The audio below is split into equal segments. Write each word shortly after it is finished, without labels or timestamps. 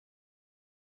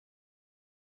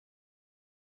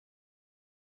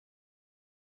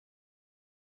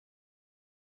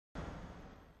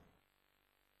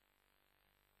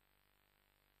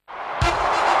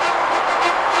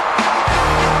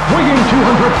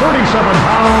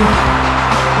pounds,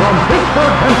 from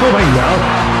Pittsburgh, Pennsylvania,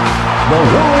 the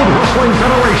World Wrestling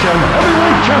Federation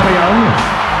Heavyweight Champion,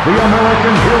 the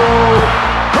American Hero,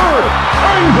 Kurt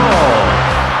Angle.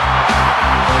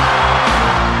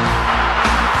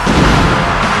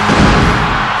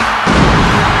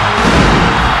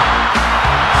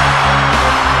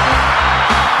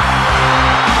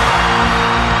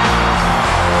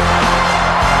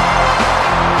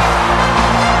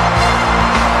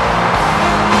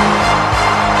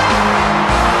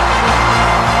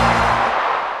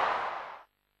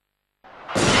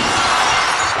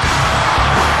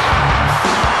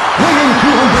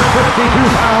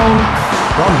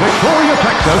 From Victoria,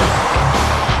 Texas,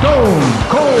 Stone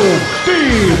Cold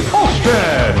Steve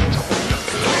Austin.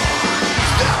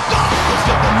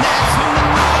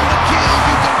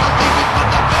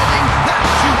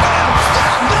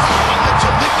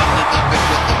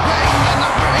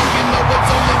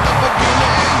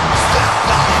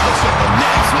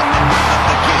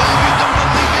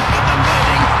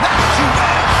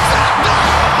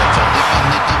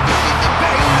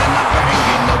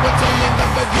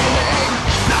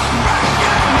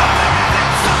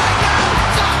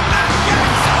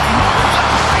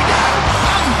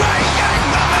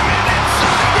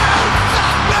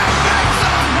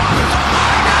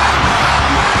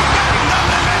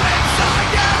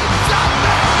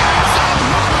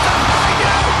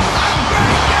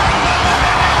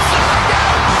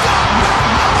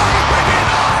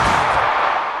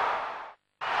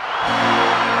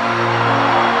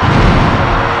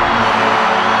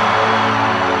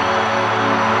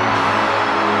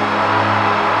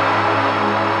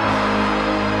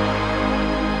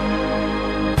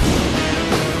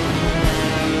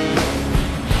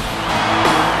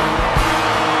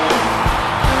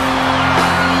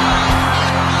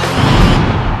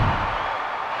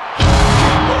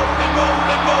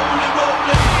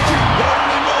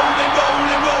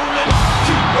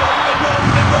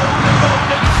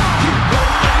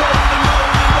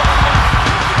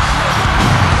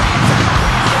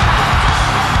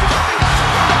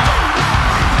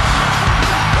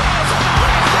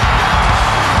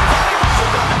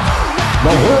 The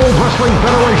World Wrestling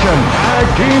Federation Tag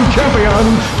Team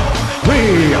Champions,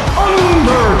 The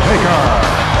Undertaker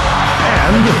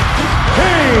and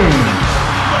King.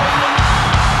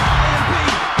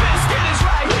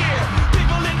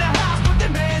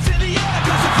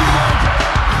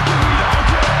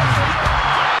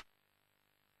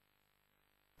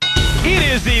 It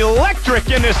is electric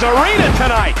in this arena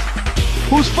tonight.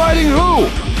 Who's fighting who?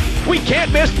 We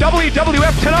can't miss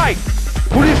WWF tonight.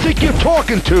 Who do you think you're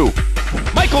talking to?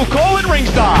 Michael Cole at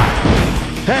ringside.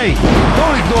 Hey,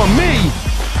 don't ignore me.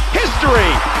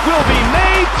 History will be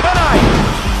made tonight.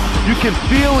 You can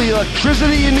feel the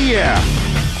electricity in the air.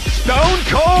 Stone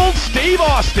Cold Steve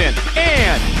Austin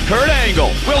and Kurt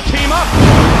Angle will team up.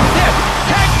 This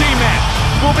tag team match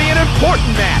will be an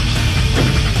important match.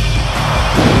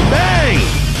 Bang!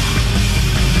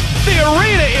 The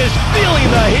arena is feeling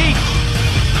the heat.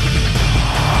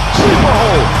 Sleeper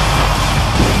hold.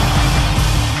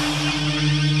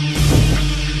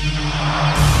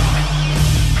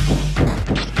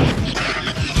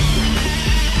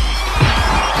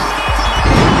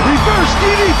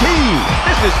 DDT!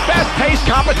 This is fast-paced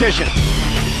competition.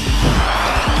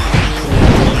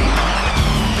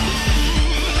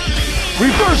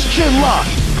 Reverse chin lock.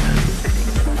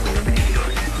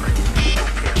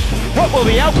 What will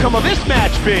the outcome of this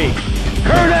match be?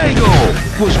 Kurt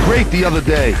Angle was great the other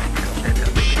day.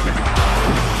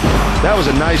 That was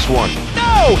a nice one.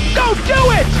 No! Don't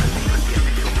do it!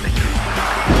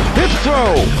 Hip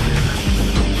throw.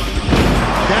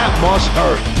 That must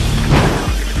hurt.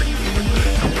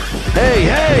 Hey,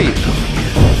 hey!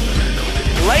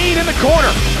 Laid in the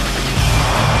corner.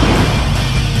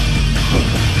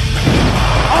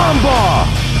 Armbar!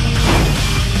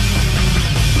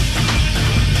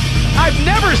 I've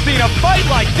never seen a fight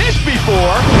like this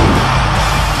before.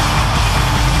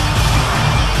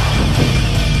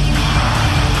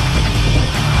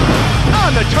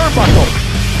 On the turnbuckle.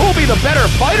 Who'll be the better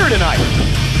fighter tonight?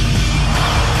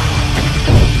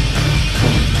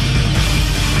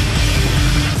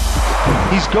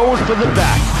 He's going for the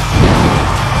back.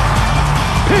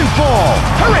 Pinfall!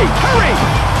 Hurry! Hurry!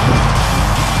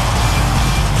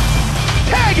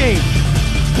 Tagging!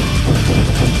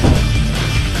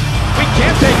 We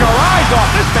can't take our eyes off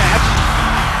this match.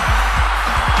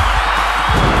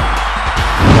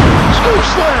 Scoop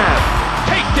slam!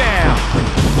 Takedown!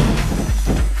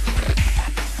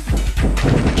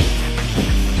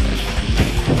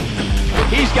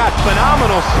 He's got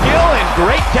phenomenal skill and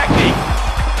great technique.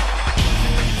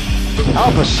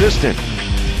 How persistent.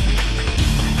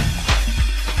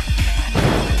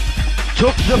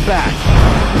 Took the back.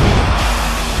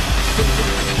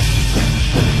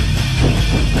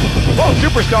 Both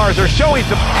superstars are showing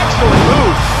some excellent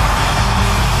moves.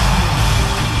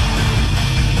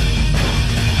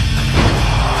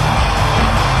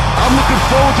 I'm looking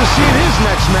forward to seeing his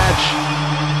next match.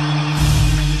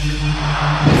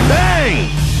 Bang!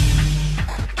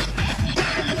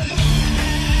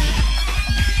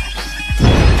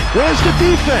 Where's the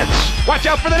defense? Watch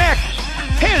out for the neck.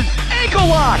 His ankle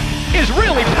lock is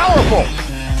really powerful.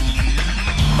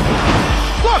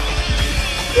 Look,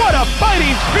 what a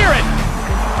fighting spirit.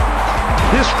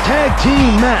 This tag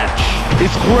team match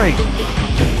is great.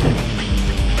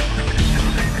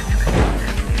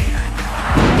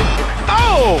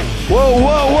 Oh! Whoa,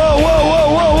 whoa, whoa, whoa, whoa,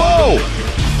 whoa, whoa!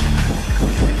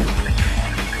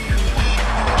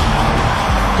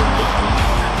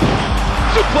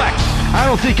 Suplex! I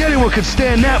don't think anyone can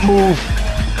stand that move.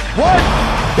 What?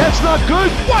 That's not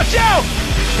good? Watch out!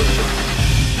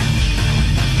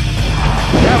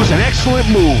 That was an excellent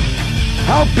move.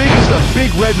 How big is the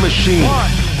big red machine?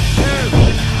 1, 2.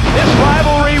 This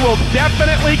rivalry will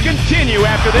definitely continue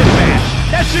after this match.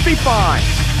 That should be fine.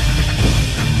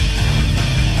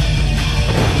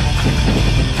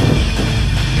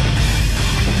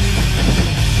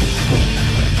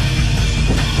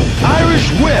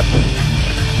 Irish whip.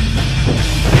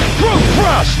 Throat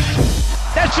thrust.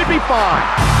 That should be fine.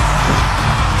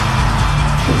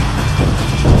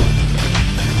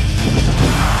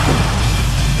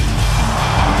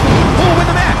 Who will win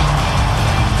the match?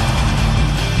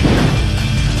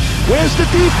 Where's the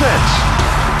defense?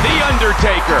 The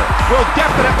Undertaker will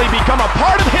definitely become a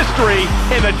part of history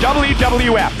in the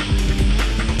WWF.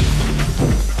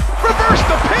 Reverse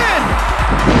the pin!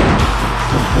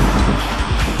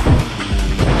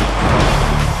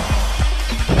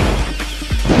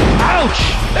 Ouch!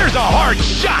 There's a hard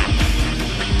shot!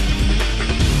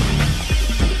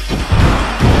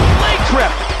 Leg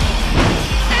trip!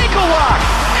 Ankle lock!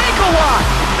 Ankle lock!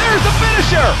 There's the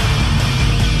finisher!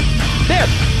 This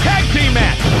tag team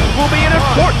match will be an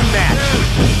important match.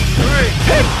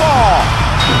 Pinfall!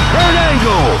 Kurt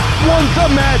Angle won the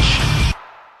match.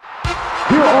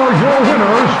 Here are your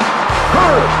winners,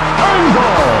 Kurt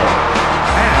Angle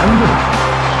and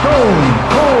Stone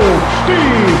Cold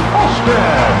Steve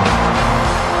Austin.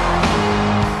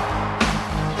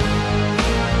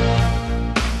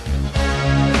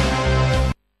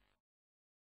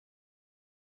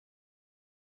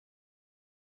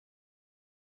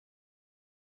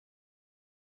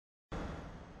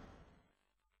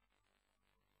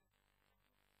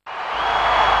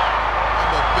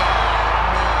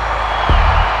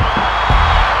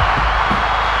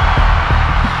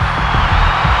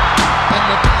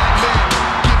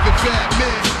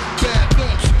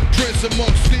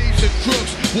 Amongst thieves and crooks,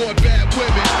 war bad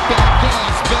women, bad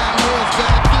cars, bad whores,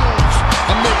 bad dudes.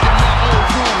 I'm making my own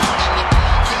rules.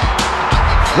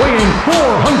 Weighing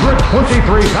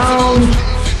 423 pounds,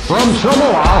 from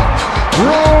Samoa,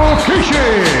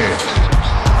 Rokishi.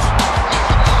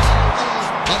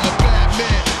 I'm a bad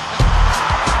man.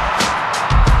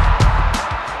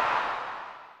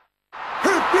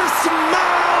 If you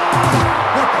smell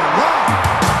what the rock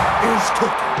is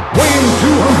cooking. Weighing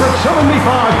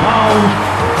 275 pounds,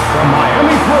 from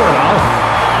Miami, Florida,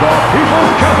 the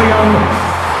People's Champion,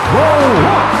 The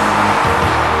Rock.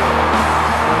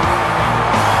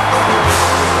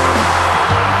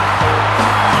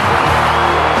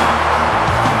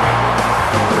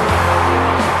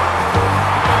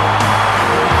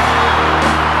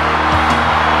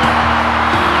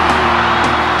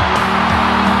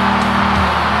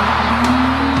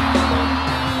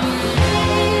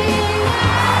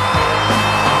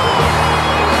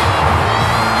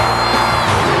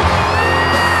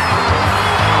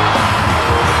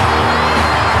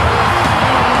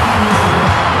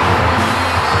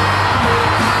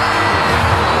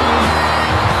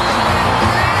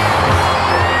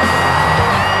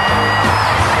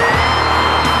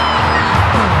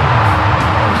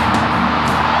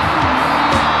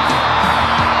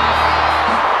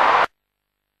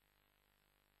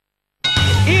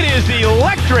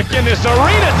 In this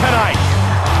arena tonight.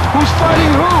 Who's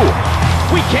fighting who?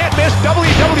 We can't miss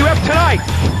WWF tonight.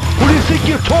 Who do you think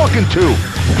you're talking to?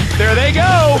 There they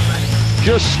go.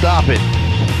 Just stop it.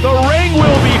 The ring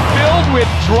will be filled with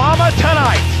drama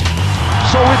tonight.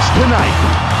 So it's tonight.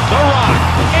 The Rock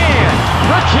and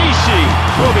Rikishi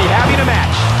will be having a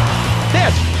match.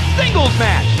 This singles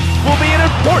match will be an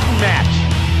important match.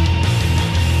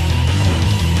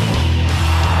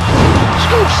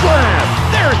 Scoop slam.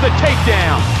 There's the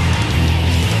takedown.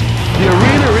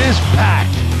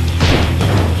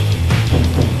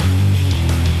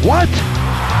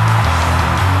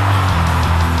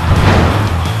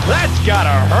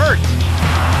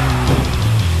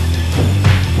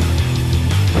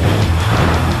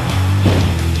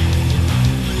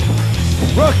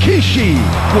 Rikishi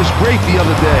was great the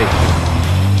other day.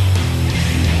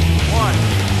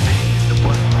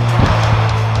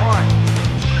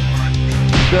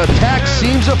 The attack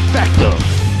seems effective.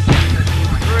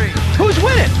 Who's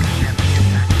winning?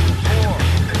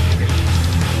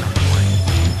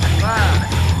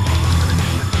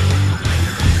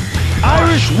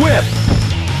 Irish whip.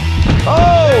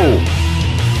 Oh!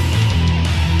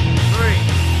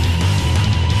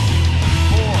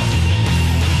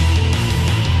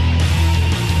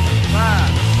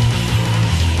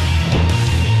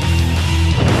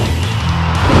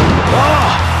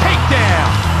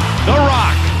 The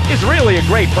Rock is really a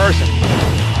great person.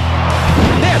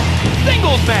 This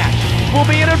singles match will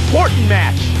be an important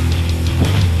match.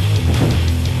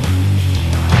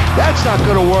 That's not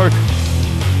gonna work.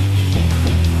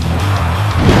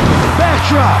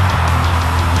 Backdrop.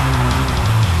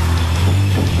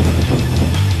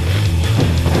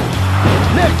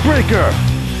 Neck breaker.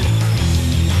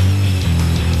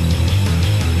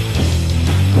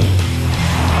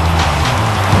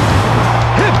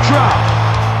 Hip drop.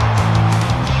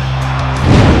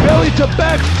 Belly to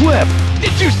back flip.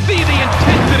 Did you see the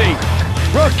intensity?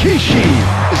 Rikishi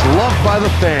is loved by the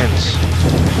fans.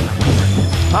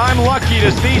 I'm lucky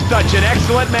to see such an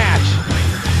excellent match.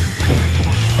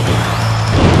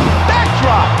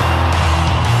 Backdrop.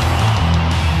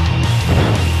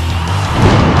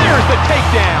 There's the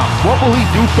takedown. What will he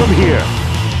do from here?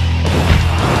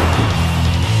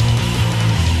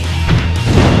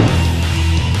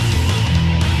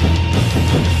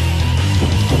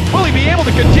 Will he be able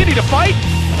to continue to fight?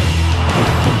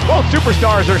 Both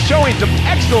superstars are showing some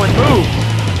excellent moves.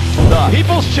 The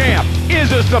People's Champ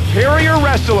is a superior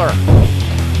wrestler.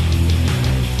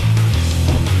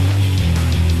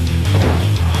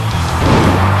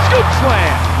 Scoop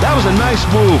slam. That was a nice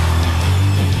move.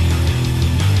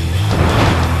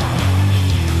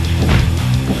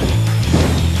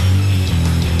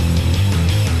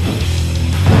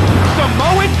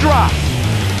 Samoan drop.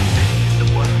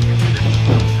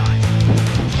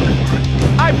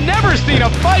 I've never seen a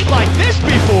fight like this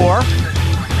before.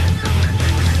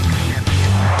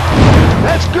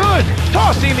 That's good.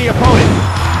 Tossing the opponent.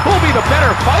 Who'll be the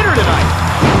better fighter tonight?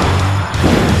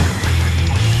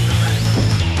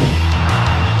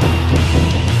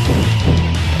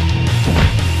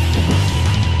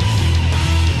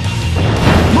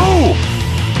 Move.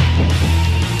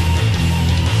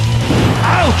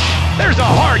 Ouch! There's a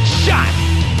hard shot.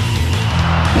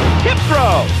 Hip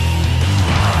throw.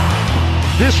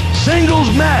 This singles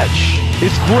match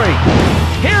is great.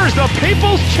 Here's the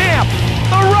People's Champ,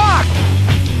 The Rock.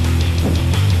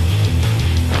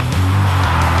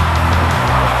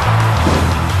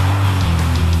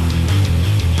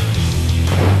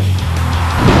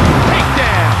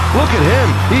 Takedown. Look at him.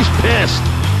 He's pissed.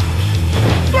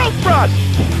 Throat thrust.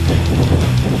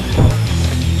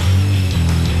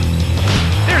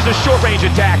 There's a short-range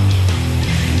attack.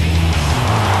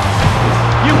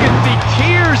 You can see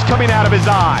tears coming out of his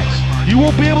eyes. You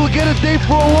won't be able to get a date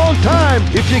for a long time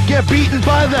if you get beaten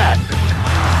by that.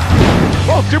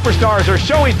 Both superstars are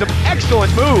showing some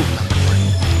excellent moves.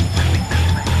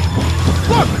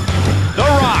 Look, The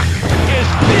Rock is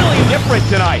feeling different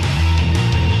tonight.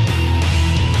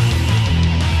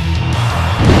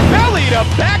 Belly to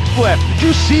backflip. Did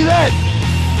you see that?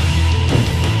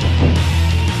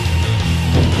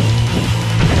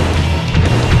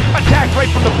 Attack right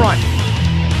from the front.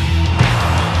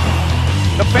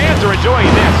 The fans are enjoying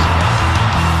this.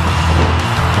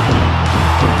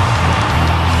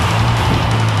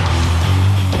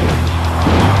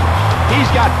 He's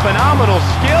got phenomenal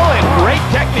skill and great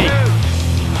technique.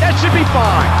 That should be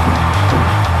fine.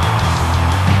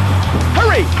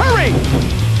 Hurry, hurry!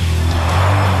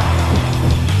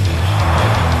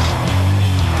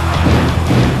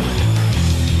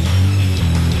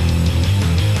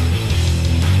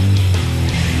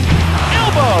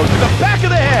 Elbow to the back of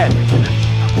the head.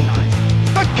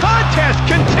 The contest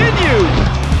continues.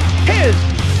 His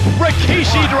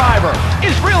Rikishi driver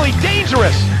is really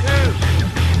dangerous.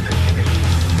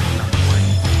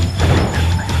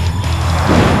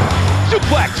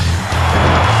 Suplex.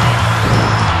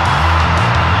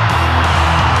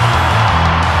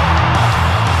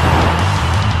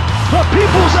 The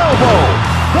People's Elbow.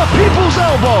 The People's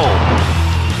Elbow.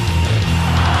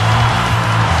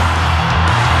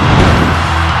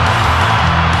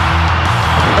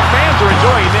 Are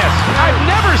enjoying this. I've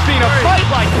never seen a fight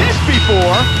like this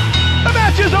before. The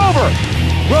match is over.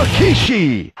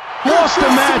 Rikishi lost the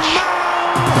match.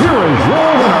 Here is your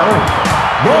winner,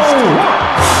 The Rock.